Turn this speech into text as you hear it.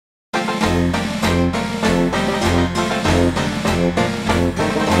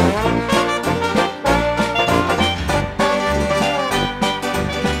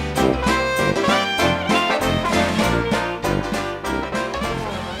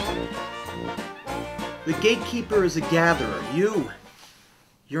The gatekeeper is a gatherer.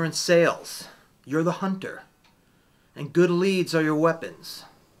 You're in sales. You're the hunter. And good leads are your weapons.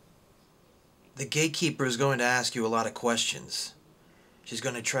 The gatekeeper is going to ask you a lot of questions. She's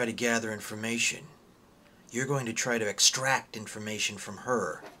going to try to gather information. You're going to try to extract information from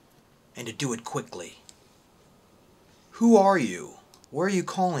her, and to do it quickly. Who are you? Where are you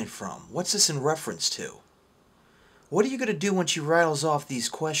calling from? What's this in reference to? What are you going to do when she rattles off these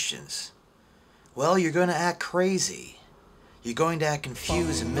questions? Well, you're going to act crazy. You're going to act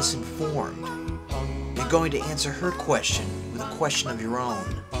confused and misinformed. You're going to answer her question with a question of your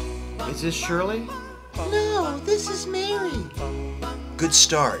own. Is this Shirley? No, this is Mary. Good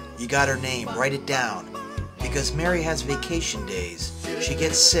start. You got her name. Write it down. Because Mary has vacation days. She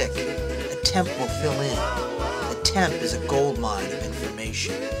gets sick. A temp will fill in. A temp is a gold mine of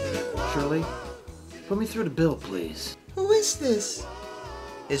information. Shirley, put me through the bill, please. Who is this?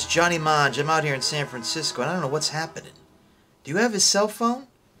 It's Johnny Monge. I'm out here in San Francisco, and I don't know what's happening. Do you have his cell phone?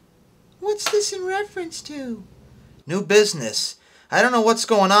 What's this in reference to? New business. I don't know what's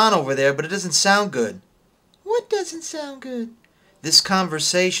going on over there, but it doesn't sound good. What doesn't sound good? This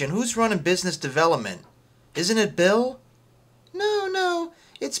conversation. Who's running business development? Isn't it Bill? No,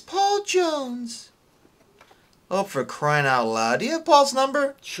 it's Paul Jones. Oh, for crying out loud. Do you have Paul's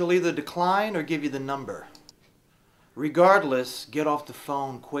number? She'll either decline or give you the number. Regardless, get off the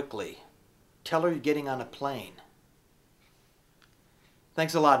phone quickly. Tell her you're getting on a plane.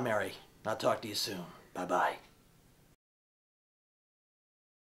 Thanks a lot, Mary. I'll talk to you soon. Bye-bye.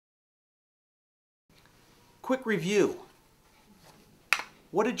 Quick review.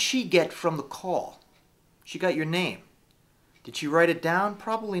 What did she get from the call? She got your name. Did she write it down?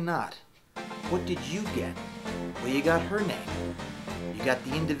 Probably not. What did you get? Well, you got her name. You got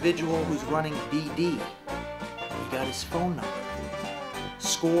the individual who's running BD. You got his phone number.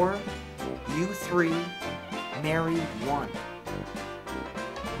 Score, you 3, Mary 1.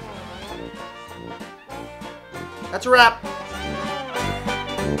 That's a wrap.